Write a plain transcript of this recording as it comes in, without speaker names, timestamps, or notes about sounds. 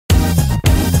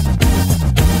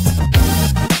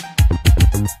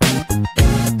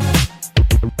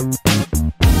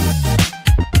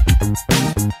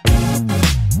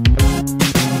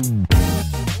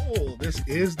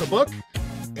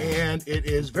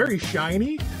is very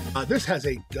shiny. This has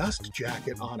a dust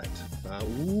jacket on it.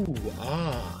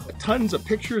 Tons of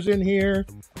pictures in here.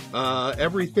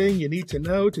 Everything you need to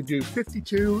know to do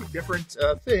 52 different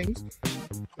things.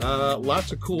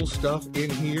 Lots of cool stuff in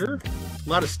here. A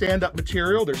lot of stand-up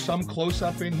material. There's some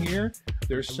close-up in here.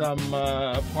 There's some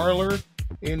parlor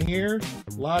in here.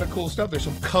 A lot of cool stuff. There's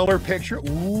some color picture.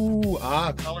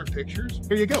 Color pictures.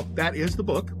 Here you go. That is the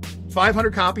book.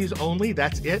 500 copies only.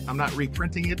 That's it. I'm not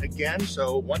reprinting it again.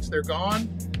 So once they're gone,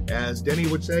 as Denny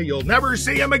would say, you'll never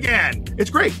see them again. It's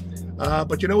great.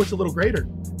 But you know what's a little greater?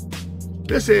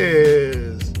 This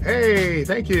is, hey,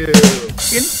 thank you.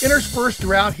 Interspersed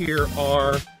throughout here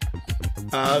are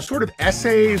sort of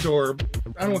essays, or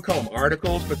I don't want to call them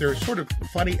articles, but they're sort of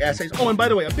funny essays. Oh, and by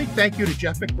the way, a big thank you to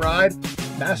Jeff McBride,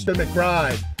 Master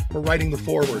McBride, for writing the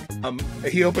foreword.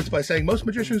 He opens by saying, most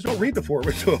magicians don't read the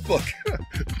foreword to a book,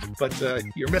 but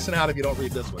you're missing out if you don't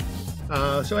read this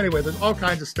one. So anyway, there's all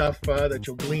kinds of stuff that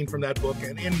you'll glean from that book,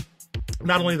 and in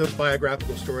not only those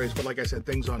biographical stories, but like I said,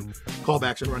 things on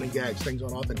callbacks and running gags, things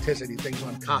on authenticity, things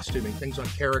on costuming, things on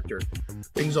character,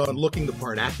 things on looking the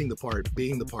part, acting the part,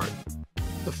 being the part.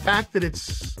 The fact that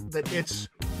it's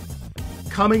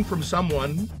coming from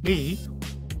someone, me,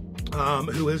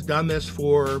 who has done this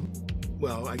for,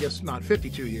 well, I guess not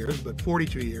 52 years, but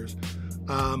 42 years.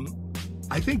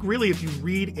 I think really if you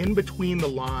read in between the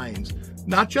lines,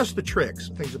 not just the tricks,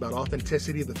 things about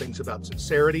authenticity, the things about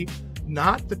sincerity,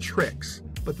 not the tricks,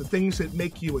 but the things that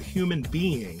make you a human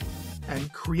being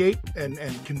and create and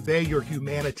convey your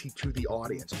humanity to the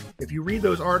audience. If you read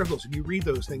those articles, if you read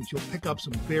those things, you'll pick up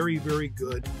some very, very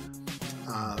good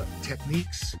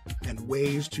techniques and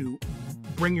ways to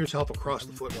bring yourself across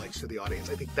the footlights to the audience.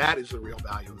 I think that is the real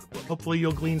value of the book. Hopefully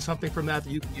you'll glean something from that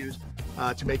you can use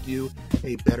to make you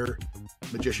a better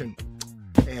magician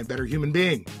and better human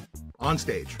being on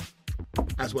stage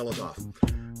as well as off.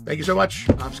 Thank you so much.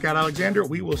 I'm Scott Alexander.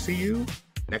 We will see you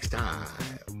next time.